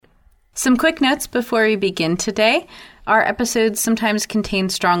Some quick notes before we begin today. Our episodes sometimes contain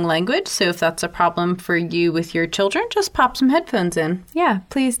strong language, so if that's a problem for you with your children, just pop some headphones in. Yeah,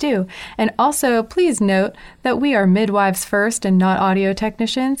 please do. And also, please note that we are midwives first and not audio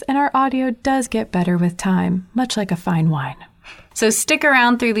technicians, and our audio does get better with time, much like a fine wine. So stick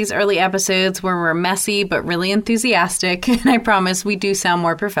around through these early episodes where we're messy but really enthusiastic, and I promise we do sound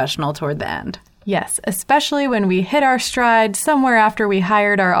more professional toward the end. Yes, especially when we hit our stride somewhere after we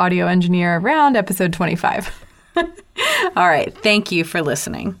hired our audio engineer around episode 25. All right, thank you for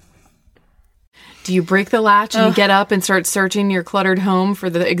listening. Do you break the latch and get up and start searching your cluttered home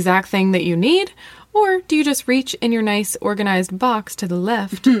for the exact thing that you need? Or do you just reach in your nice organized box to the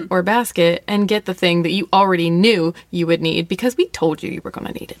left or basket and get the thing that you already knew you would need because we told you were going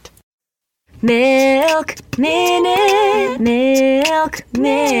to need it? Milk Minute, Milk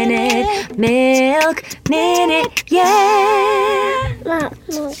Minute, Milk Minute, yeah!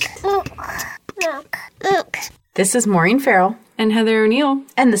 Milk. This is Maureen Farrell. And Heather O'Neill.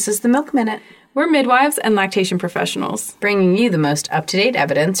 And this is the Milk Minute. We're midwives and lactation professionals, bringing you the most up-to-date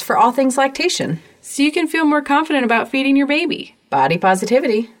evidence for all things lactation, so you can feel more confident about feeding your baby, body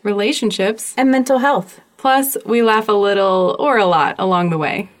positivity, relationships, and mental health. Plus, we laugh a little or a lot along the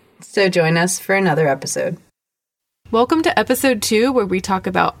way. So join us for another episode. Welcome to episode 2, where we talk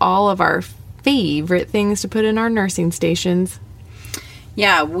about all of our favorite things to put in our nursing stations.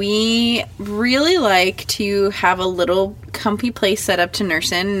 Yeah, we really like to have a little comfy place set up to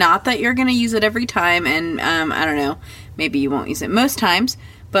nurse in. Not that you're going to use it every time, and I don't know, maybe you won't use it most times,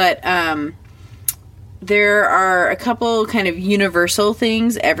 but there are a couple kind of universal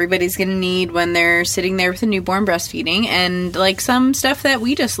things everybody's going to need when they're sitting there with a newborn breastfeeding, and like some stuff that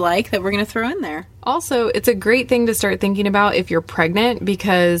we just like that we're going to throw in there. Also, it's a great thing to start thinking about if you're pregnant,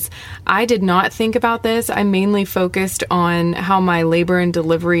 because I did not think about this. I mainly focused on how my labor and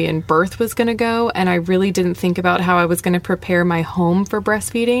delivery and birth was going to go, and I really didn't think about how I was going to prepare my home for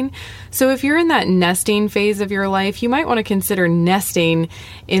breastfeeding. So if you're in that nesting phase of your life, you might want to consider nesting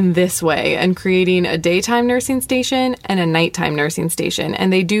in this way and creating a daytime nursing station and a nighttime nursing station,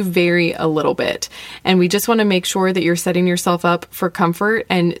 and they do vary a little bit. And we just want to make sure that you're setting yourself up for comfort,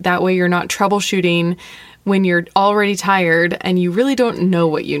 and that way you're not troubleshooting when you're already tired and you really don't know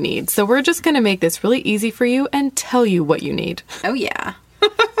what you need. So we're just going to make this really easy for you and tell you what you need. Oh, yeah.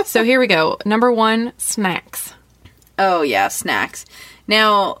 So here we go. Number 1, snacks. Oh, yeah, snacks.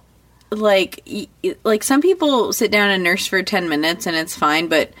 Now, like some people sit down and nurse for 10 minutes and it's fine,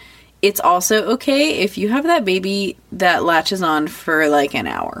 but it's also okay if you have that baby that latches on for like an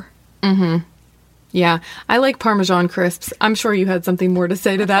hour. Mm-hmm. Yeah, I like Parmesan crisps. I'm sure you had something more to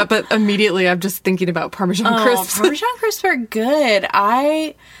say to that, but immediately I'm just thinking about Parmesan crisps. Parmesan crisps are good.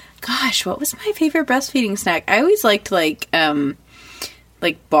 Gosh, what was my favorite breastfeeding snack? I always liked like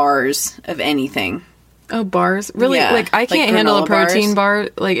bars of anything. Oh, bars? Really? Yeah, like, I can't handle a protein bars.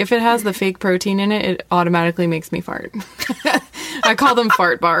 bar. Like, if it has the fake protein in it, it automatically makes me fart. I call them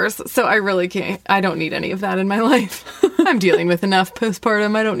fart bars, so I really can't. I don't need any of that in my life. I'm dealing with enough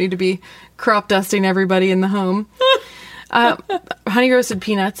postpartum. I don't need to be crop dusting everybody in the home. Honey roasted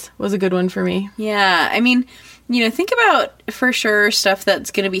peanuts was a good one for me. Yeah, I mean, think about, for sure, stuff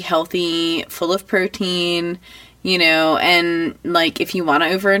that's going to be healthy, full of protein, and, like, if you want to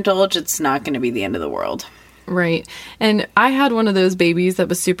overindulge, it's not going to be the end of the world. Right. And I had one of those babies that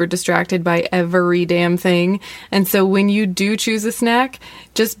was super distracted by every damn thing. And so when you do choose a snack,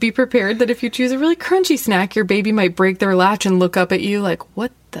 just be prepared that if you choose a really crunchy snack, your baby might break their latch and look up at you like,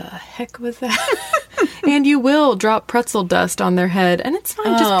 what the heck was that? And you will drop pretzel dust on their head, and it's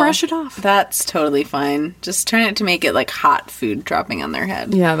fine. Just brush it off. That's totally fine. Just turn it to make it like hot food dropping on their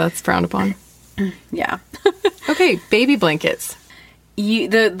head. Yeah, that's frowned upon. Yeah. Okay, baby blankets.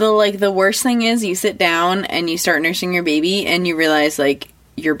 The worst thing is you sit down and you start nursing your baby and you realize, like,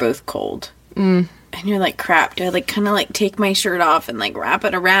 you're both cold. And you're like, crap, do I, like, kind of, like, take my shirt off and, like, wrap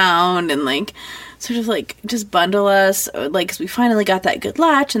it around and, like, sort of, like, just bundle us? Or, like, 'cause we finally got that good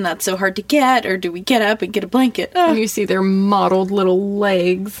latch and that's so hard to get. Or do we get up and get a blanket? And you see their mottled little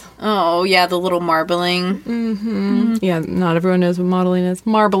legs. Oh, yeah, the little marbling. Mm-hmm. Yeah, not everyone knows what modeling is.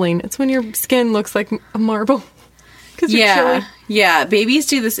 Marbling. It's when your skin looks like a marble. Yeah, yeah. Babies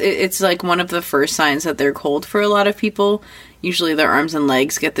do this. It's like one of the first signs that they're cold for a lot of people. Usually their arms and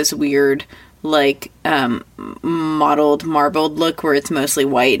legs get this weird, like, mottled, marbled look where it's mostly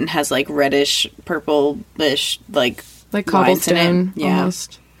white and has, like, reddish, purplish, like cobblestone,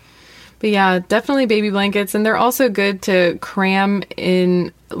 almost. But yeah, definitely baby blankets. And they're also good to cram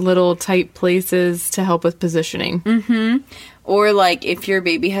in little tight places to help with positioning. Mm-hmm. Or, like, if your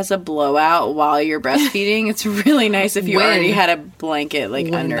baby has a blowout while you're breastfeeding, it's really nice if you already had a blanket, like,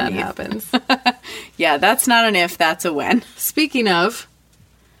 when underneath. that happens. Yeah, that's not an if, that's a when. Speaking of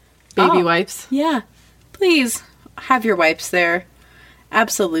baby wipes. Yeah. Please have your wipes there.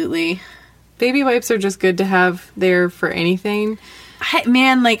 Absolutely. Baby wipes are just good to have there for anything.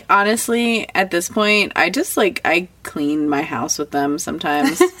 Man, like, honestly, at this point, I just, like, I clean my house with them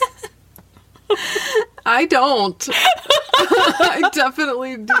sometimes. I don't. I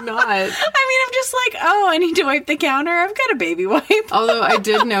definitely do not. I mean, I'm just like, oh, I need to wipe the counter. I've got a baby wipe. Although I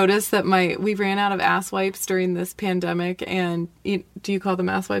did notice that we ran out of ass wipes during this pandemic, and do you call them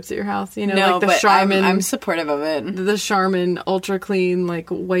ass wipes at your house? You know, No, like the but Charmin. I'm supportive of it. The Charmin Ultra Clean, like,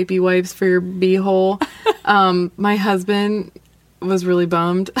 wipey wipes for your beehole. My husband was really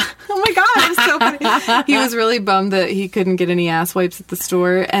bummed. Oh my god, it was so funny. He was really bummed that he couldn't get any ass wipes at the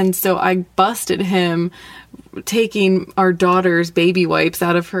store, and so I busted him taking our daughter's baby wipes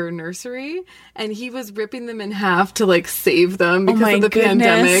out of her nursery, and he was ripping them in half to, like, save them because of the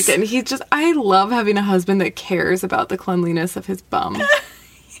pandemic. And I love having a husband that cares about the cleanliness of his bum.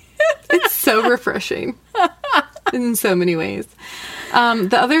 It's so refreshing in so many ways.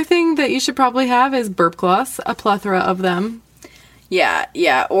 The other thing that you should probably have is burp cloths, a plethora of them.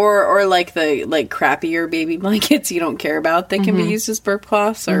 Yeah, or like the crappier baby blankets you don't care about that can be used as burp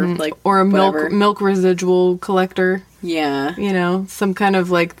cloths or like or a whatever. milk residual collector. Yeah, you know, some kind of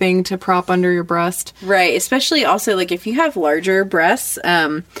like thing to prop under your breast. Right, especially also like if you have larger breasts,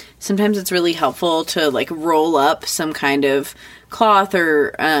 sometimes it's really helpful to like roll up some kind of cloth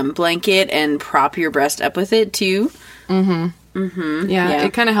or blanket and prop your breast up with it too. Yeah,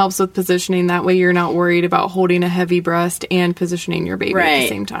 it kind of helps with positioning. That way you're not worried about holding a heavy breast and positioning your baby at the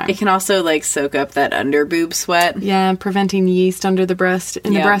same time. It can also like soak up that under boob sweat. Yeah, preventing yeast under the breast,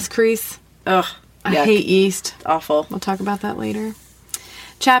 in the breast crease. Ugh, I hate yeast. Awful. We'll talk about that later.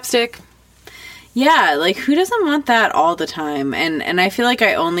 Chapstick. Yeah, like who doesn't want that all the time? And I feel like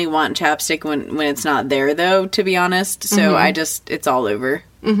I only want chapstick when it's not there though, to be honest. So it's all over.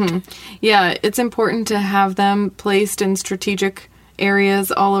 Yeah, it's important to have them placed in strategic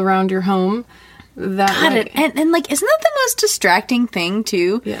areas all around your home. And like, isn't that the most distracting thing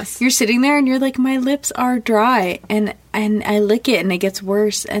too? Yes. You're sitting there and you're like, my lips are dry, and I lick it and it gets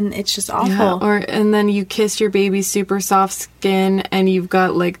worse, and it's just awful. Yeah, and then you kiss your baby's super soft skin and you've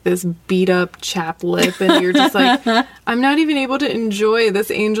got like this beat up chap lip, and you're just like, I'm not even able to enjoy this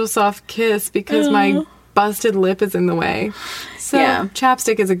angel soft kiss because my busted lip is in the way. So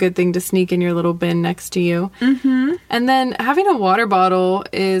chapstick is a good thing to sneak in your little bin next to you. And then having a water bottle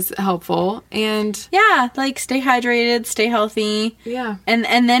is helpful. And like stay hydrated, stay healthy. Yeah. And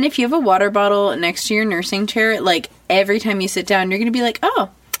then if you have a water bottle next to your nursing chair, like every time you sit down, you're going to be like, oh,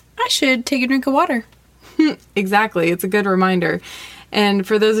 I should take a drink of water. Exactly. It's a good reminder. And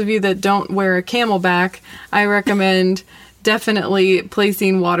for those of you that don't wear a Camelback, I recommend definitely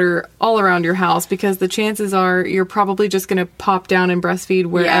placing water all around your house, because the chances are you're probably just going to pop down and breastfeed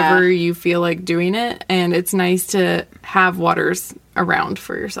wherever you feel like doing it. And it's nice to have waters around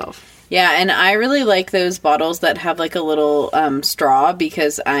for yourself. Yeah, and I really like those bottles that have like a little straw,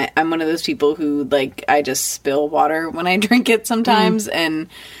 because I'm one of those people who like, I just spill water when I drink it sometimes, and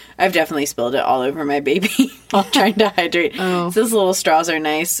I've definitely spilled it all over my baby while trying to hydrate. So those little straws are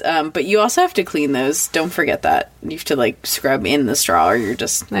nice, but you also have to clean those. Don't forget that. You have to like scrub in the straw, or you're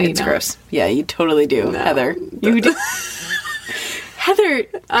just, it's gross. Yeah, you totally do, Heather. You do. Heather,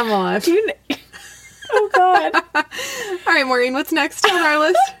 I'm alive. Oh, God. All right, Maureen, what's next on our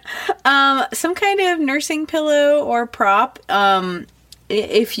list? Some kind of nursing pillow or prop,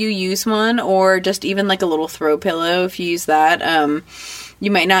 if you use one, or just even like a little throw pillow if you use that. You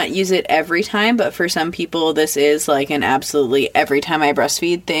might not use it every time, but for some people, this is like an absolutely every time I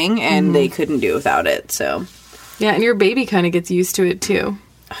breastfeed thing, and they couldn't do without it, so. Yeah, and your baby kind of gets used to it, too.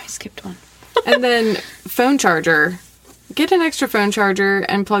 Oh, I skipped one. And then phone charger. Get an extra phone charger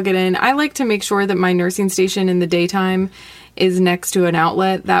and plug it in. I like to make sure that my nursing station in the daytime is next to an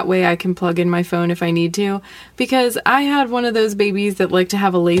outlet. That way I can plug in my phone if I need to. Because I had one of those babies that liked to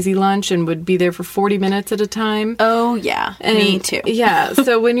have a lazy lunch and would be there for 40 minutes at a time. Oh, yeah. And me too. Yeah.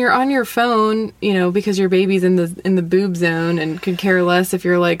 So when you're on your phone, you know, because your baby's in the boob zone and could care less if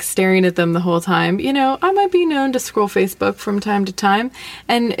you're like staring at them the whole time, you know, I might be known to scroll Facebook from time to time.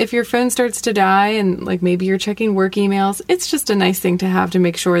 And if your phone starts to die and like maybe you're checking work emails, it's just a nice thing to have to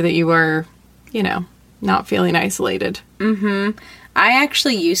make sure that you are, you know, not feeling isolated. I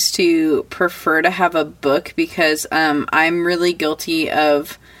actually used to prefer to have a book, because I'm really guilty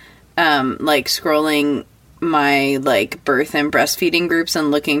of like scrolling my like birth and breastfeeding groups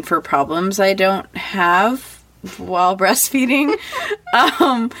and looking for problems I don't have while breastfeeding.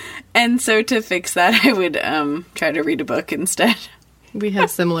 And so to fix that, I would try to read a book instead. We have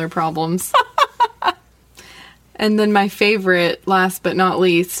similar problems. And then my favorite, last but not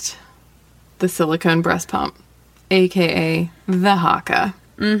least, the silicone breast pump, aka the Haka.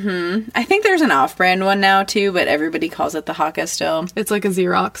 I think there's an off-brand one now too, but everybody calls it the Haka still. It's like a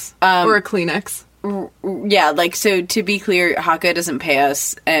Xerox or a Kleenex. Yeah, like, so to be clear, Haka doesn't pay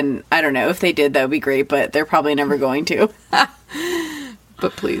us, and I don't know, if they did, that would be great, but they're probably never going to.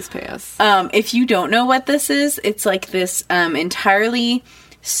 But please pay us. If you don't know what this is, it's like this entirely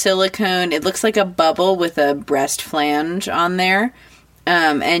silicone, it looks like a bubble with a breast flange on there,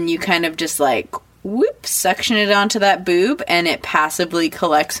 and you kind of just like, whoop, suction it onto that boob, and it passively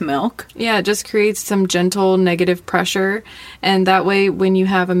collects milk. Yeah, it just creates some gentle negative pressure, and that way when you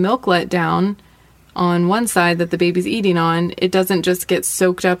have a milk letdown on one side that the baby's eating on, it doesn't just get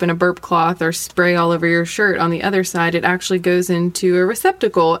soaked up in a burp cloth or spray all over your shirt on the other side. It actually goes into a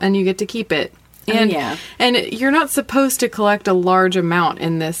receptacle, and you get to keep it. And, and you're not supposed to collect a large amount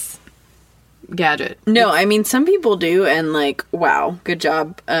in this gadget. No, I mean, some people do, and like, wow, good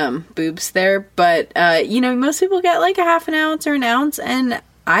job, boobs there. But, most people get like a half an ounce or an ounce, and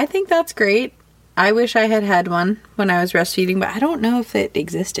I think that's great. I wish I had one when I was breastfeeding, but I don't know if it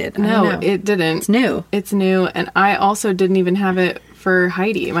existed. No, it didn't. It's new. It's new, and I also didn't even have it for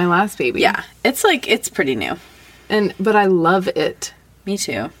Heidi, my last baby. Yeah, it's pretty new. But I love it. Me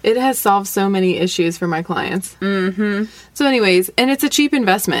too. It has solved so many issues for my clients. Mm-hmm. So anyways, and it's a cheap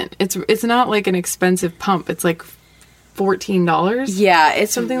investment. It's not like an expensive pump. It's like $14. Yeah,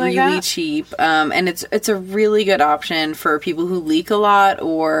 it's something really like that. Cheap. And it's a really good option for people who leak a lot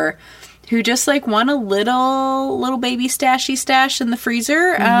or who just like want a little baby stash in the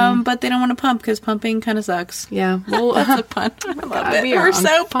freezer, but they don't want to pump because pumping kind of sucks. Yeah, well, that's a pun. I love it. We're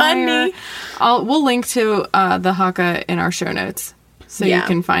so punny. We'll link to the Haka in our show notes. So you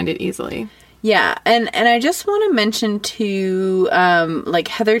can find it easily. Yeah, and I just want to mention too, like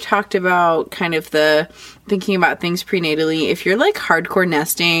Heather talked about kind of the thinking about things prenatally. If you're like hardcore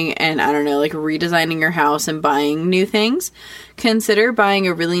nesting and I don't know, like redesigning your house and buying new things, consider buying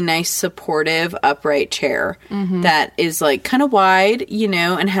a really nice supportive upright chair that is like kind of wide,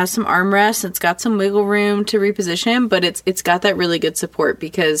 and has some armrests. It's got some wiggle room to reposition, but it's got that really good support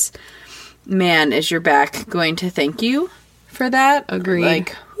because, man, is your back going to thank you for that? Agreed.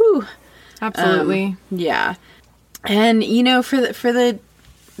 Like, whew. Absolutely. Yeah. And,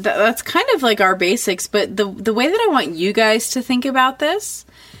 that's kind of like our basics, but the way that I want you guys to think about this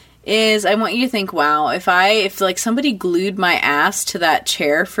is I want you to think, wow, if like somebody glued my ass to that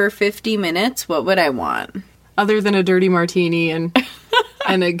chair for 50 minutes, what would I want? Other than a dirty martini and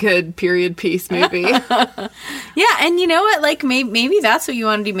a good period piece, maybe. Yeah, and you know what? Like, maybe that's what you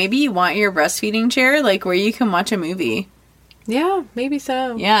want to do. Maybe you want your breastfeeding chair, like, where you can watch a movie. Yeah, maybe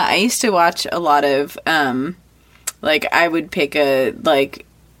so. Yeah, I used to watch a lot of, like, I would pick a, like,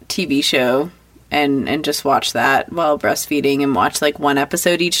 TV show and just watch that while breastfeeding and watch, like, one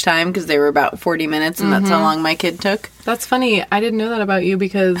episode each time because they were about 40 minutes and that's how long my kid took. That's funny. I didn't know that about you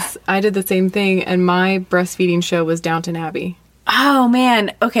because I did the same thing and my breastfeeding show was Downton Abbey. Oh,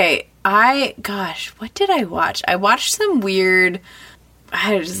 man. Okay. What did I watch? I watched some weird...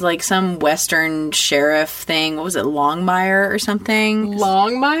 I was like some Western sheriff thing. What was it, Longmire or something?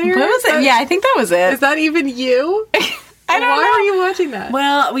 Longmire? What was it? Yeah, I think that was it. Is that even you? I don't know. Why are you watching that?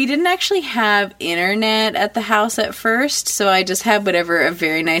 Well, we didn't actually have internet at the house at first, so I just had whatever a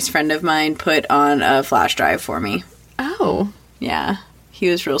very nice friend of mine put on a flash drive for me. Oh. Yeah. He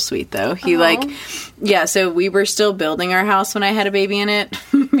was real sweet, though. So we were still building our house when I had a baby in it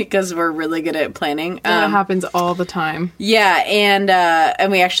because we're really good at planning. That happens all the time. Yeah,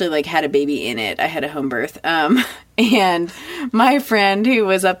 and we actually, like, had a baby in it. I had a home birth. And my friend who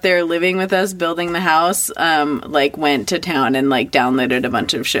was up there living with us building the house, went to town and, like, downloaded a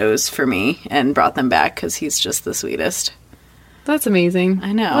bunch of shows for me and brought them back because he's just the sweetest. That's amazing.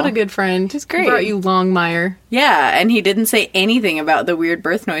 I know. What a good friend. He's great. He brought you Longmire. Yeah, and he didn't say anything about the weird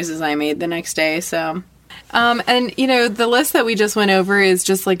birth noises I made the next day, so... And, the list that we just went over is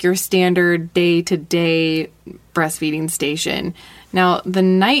just like your standard day-to-day breastfeeding station. Now, the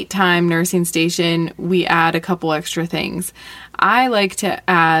nighttime nursing station, we add a couple extra things. I like to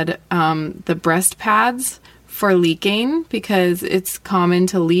add the breast pads for leaking because it's common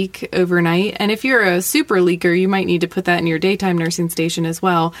to leak overnight. And if you're a super leaker, you might need to put that in your daytime nursing station as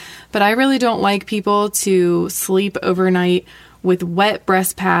well. But I really don't like people to sleep overnight with wet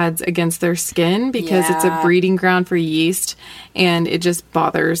breast pads against their skin because it's a breeding ground for yeast, and it just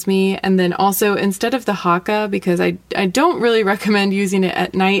bothers me. And then also, instead of the Haka, because I don't really recommend using it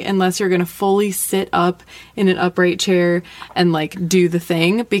at night unless you're going to fully sit up in an upright chair and like do the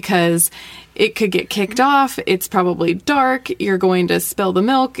thing, because it could get kicked off. It's probably dark. You're going to spill the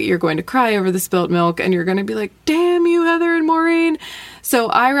milk. You're going to cry over the spilled milk, and you're going to be like, damn you, Heather and Maureen. So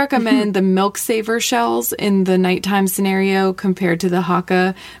I recommend the Milk Saver shells in the nighttime scenario compared to the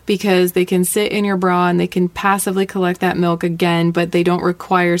Haka, because they can sit in your bra and they can passively collect that milk again, but they don't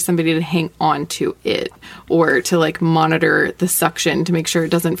require somebody to hang on to it or to like monitor the suction to make sure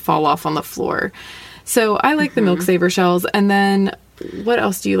it doesn't fall off on the floor. So I like the Milk Saver shells. And then what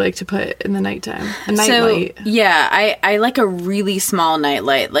else do you like to put in the nighttime? A nightlight. So, yeah, I like a really small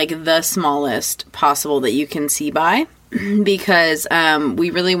nightlight, like the smallest possible that you can see by, because we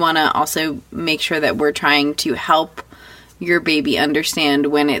really want to also make sure that we're trying to help your baby understand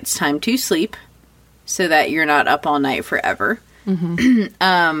when it's time to sleep so that you're not up all night forever. And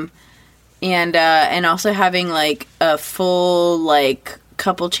also having like a full like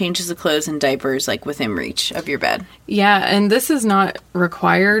couple changes of clothes and diapers like within reach of your bed. Yeah, and this is not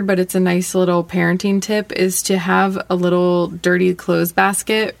required, but it's a nice little parenting tip, is to have a little dirty clothes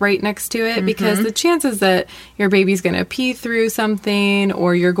basket right next to it, because the chances that your baby's going to pee through something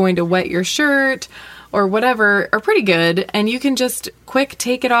or you're going to wet your shirt or whatever are pretty good, and you can just quick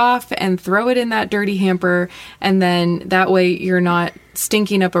take it off and throw it in that dirty hamper, and then that way you're not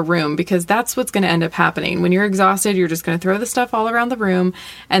stinking up a room, because that's what's going to end up happening. When you're exhausted, you're just going to throw the stuff all around the room,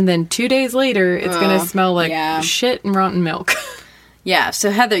 and then 2 days later, it's going to smell like shit and rotten milk. Yeah,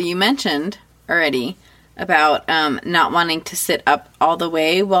 so Heather, you mentioned already about not wanting to sit up all the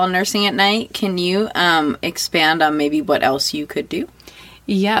way while nursing at night. Can you expand on maybe what else you could do?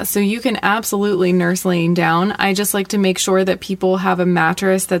 Yeah, so you can absolutely nurse laying down. I just like to make sure that people have a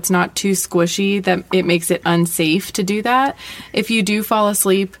mattress that's not too squishy, that it makes it unsafe to do that. If you do fall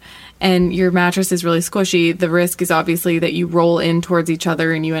asleep and your mattress is really squishy, the risk is obviously that you roll in towards each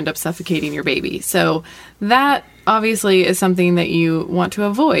other and you end up suffocating your baby. So that obviously is something that you want to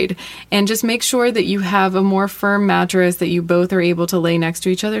avoid. And just make sure that you have a more firm mattress that you both are able to lay next to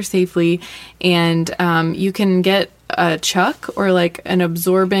each other safely. And you can get a chuck or like an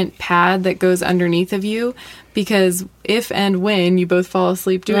absorbent pad that goes underneath of you, because if and when you both fall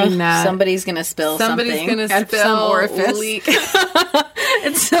asleep doing that, somebody's gonna spill something. Somebody's gonna spill some orifice. Leak.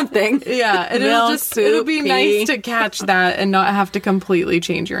 It's something. Yeah, and it'll be nice to catch that and not have to completely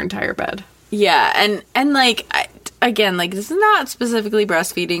change your entire bed. Yeah, and like again, like this is not specifically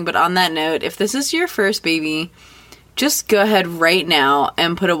breastfeeding, but on that note, if this is your first baby, just go ahead right now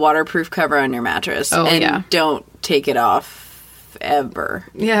and put a waterproof cover on your mattress. Don't take it off ever.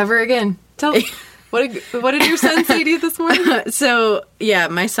 Yeah, ever again. Tell what did your son say to you this morning? So, yeah,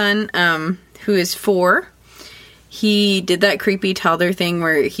 my son, who is 4, he did that creepy toddler thing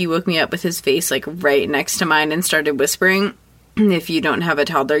where he woke me up with his face like right next to mine and started whispering. If you don't have a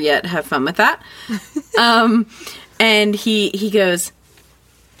toddler yet, have fun with that. And he goes,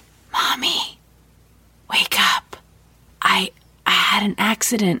 "Mommy, wake up. I had an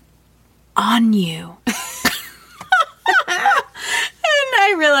accident on you." And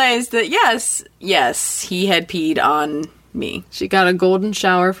I realized that yes, he had peed on me. She got a golden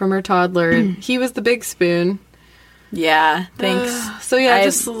shower from her toddler, and he was the big spoon. Yeah, thanks. So yeah,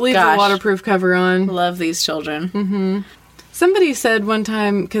 just leave the waterproof cover on. Love these children. Somebody said one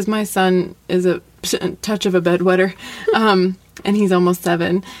time, because my son is a touch of a bedwetter, and he's almost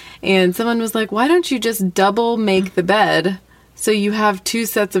 7, and someone was like, "Why don't you just double make the bed so you have 2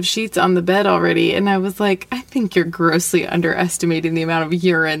 sets of sheets on the bed already?" And I was like, I think you're grossly underestimating the amount of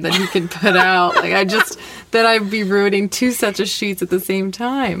urine that he can put out. Like, that I'd be ruining 2 sets of sheets at the same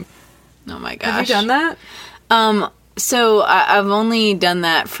time. Oh my gosh. Have you done that? So I've only done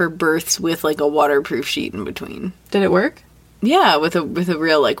that for births with like a waterproof sheet in between. Did it work? Yeah, with a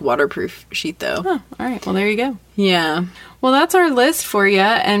real like waterproof sheet though. Oh, all right. Well, there you go. Yeah. Well, that's our list for you,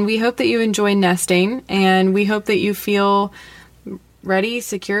 and we hope that you enjoy nesting, and we hope that you feel ready,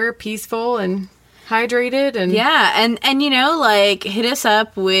 secure, peaceful, and hydrated. And yeah, and you know, like, hit us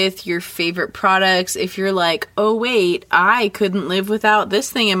up with your favorite products. If you're like, oh wait, I couldn't live without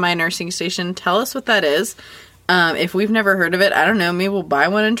this thing in my nursing station, tell us what that is. If we've never heard of it, I don't know, maybe we'll buy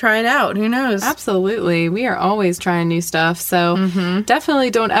one and try it out. Who knows? Absolutely. We are always trying new stuff. So definitely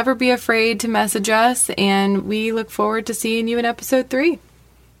don't ever be afraid to message us. And we look forward to seeing you in episode 3.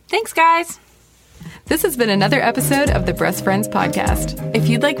 Thanks, guys. This has been another episode of the Breast Friends podcast. If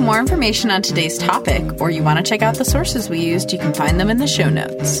you'd like more information on today's topic, or you want to check out the sources we used, you can find them in the show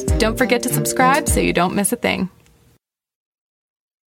notes. Don't forget to subscribe so you don't miss a thing.